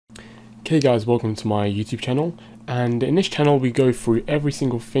Okay guys, welcome to my YouTube channel, and in this channel we go through every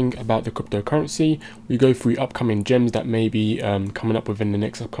single thing about the cryptocurrency. We go through upcoming gems that may be coming up within the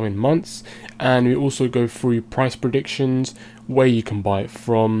next upcoming months, and we also go through price predictions, where you can buy it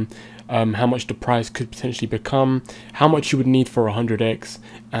from, how much the price could potentially become, how much you would need for 100x,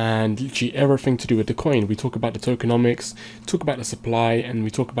 and literally everything to do with the coin. We talk about the tokenomics, talk about the supply, and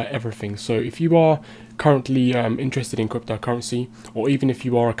we talk about everything. So if you are currently interested in cryptocurrency, or even if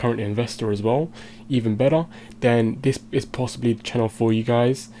you are a current investor as well, even better, then this is possibly the channel for you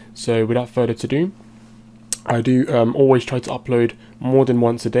guys. So without further ado, I do always try to upload more than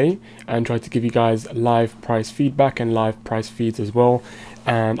once a day and try to give you guys live price feedback and live price feeds as well,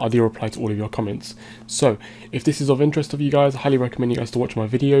 and I do reply to all of your comments. So if this is of interest of you guys, I highly recommend you guys to watch my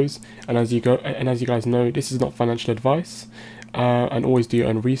videos. And as you guys know, this is not financial advice, and always do your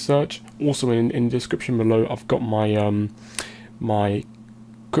own research. Also in the description below, I've got my my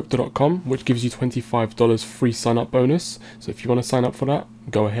crypto.com, which gives you $25 free sign up bonus. So if you want to sign up for that,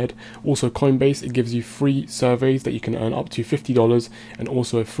 go ahead. Also Coinbase, it gives you free surveys that you can earn up to $50, and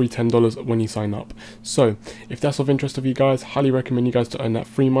also a free $10 when you sign up. So if that's of interest of you guys, highly recommend you guys to earn that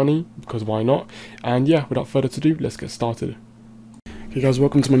free money, because why not? And yeah, without further ado, let's get started. Okay guys,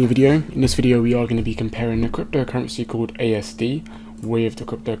 welcome to my new video. In this video we are going to be comparing a cryptocurrency called ASD with the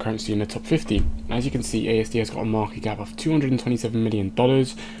cryptocurrency in the top 50. As you can see, ASD has got a market cap of $227 million,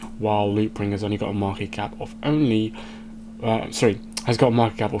 while Loopring has only got a market cap of only, has got a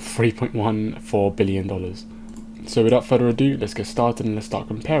market cap of $3.14 billion. So without further ado, let's get started and let's start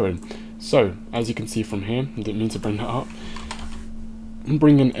comparing. So as you can see from here, I didn't mean to bring that up, I'm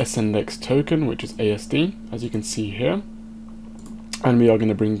bringing SNX token, which is ASD, as you can see here, and we are going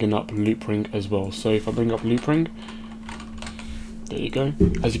to bring up Loopring as well. So if I bring up Loopring, there you go.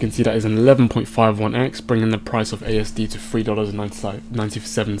 As you can see, that is an 11.51x, bringing the price of ASD to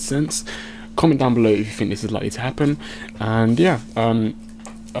 $3.97. Comment down below if you think this is likely to happen. And yeah,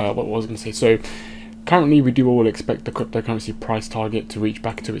 what was I going to say? So currently we do all expect the cryptocurrency price target to reach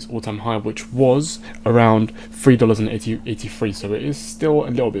back to its all-time high, which was around $3.83. So it is still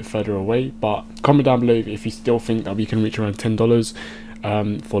a little bit further away, but comment down below if you still think that we can reach around $10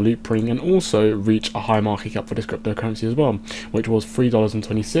 for Loopring, and also reach a high market cap for this cryptocurrency as well, which was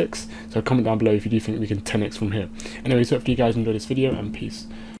 $3.26. So comment down below if you do think we can 10x from here. Anyway, so hopefully you guys enjoyed this video, and peace.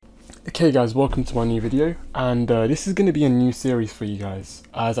 Okay guys, welcome to my new video, and this is going to be a new series for you guys,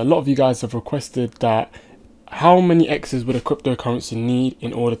 as a lot of you guys have requested that how many X's would a cryptocurrency need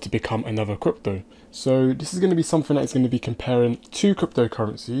in order to become another crypto. So this is going to be something that's going to be comparing two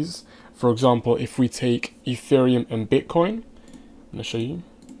cryptocurrencies. For example, if we take Ethereum and Bitcoin, I'm going to show you.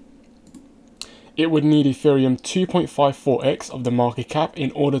 It would need Ethereum 2.54x of the market cap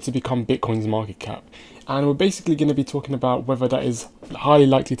in order to become Bitcoin's market cap. And we're basically going to be talking about whether that is highly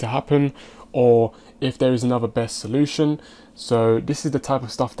likely to happen, or if there is another best solution. So this is the type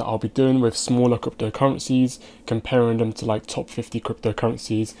of stuff that I'll be doing with smaller cryptocurrencies, comparing them to like top 50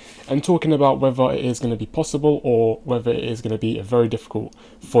 cryptocurrencies, and talking about whether it is going to be possible or whether it is going to be very difficult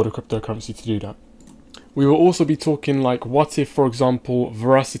for the cryptocurrency to do that. We will also be talking like, what if, for example,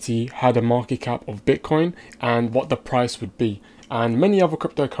 Veracity had a market cap of Bitcoin and what the price would be, and many other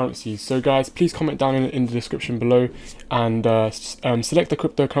cryptocurrencies. So guys, please comment down in the description below and select the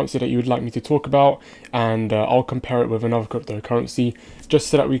cryptocurrency that you would like me to talk about, and I'll compare it with another cryptocurrency, just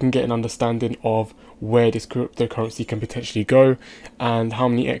so that we can get an understanding of where this cryptocurrency can potentially go and how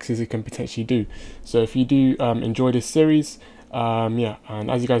many X's it can potentially do. So if you do enjoy this series, yeah, and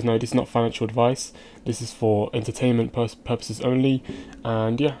as you guys know, this is not financial advice, this is for entertainment purposes only,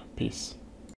 and yeah, peace.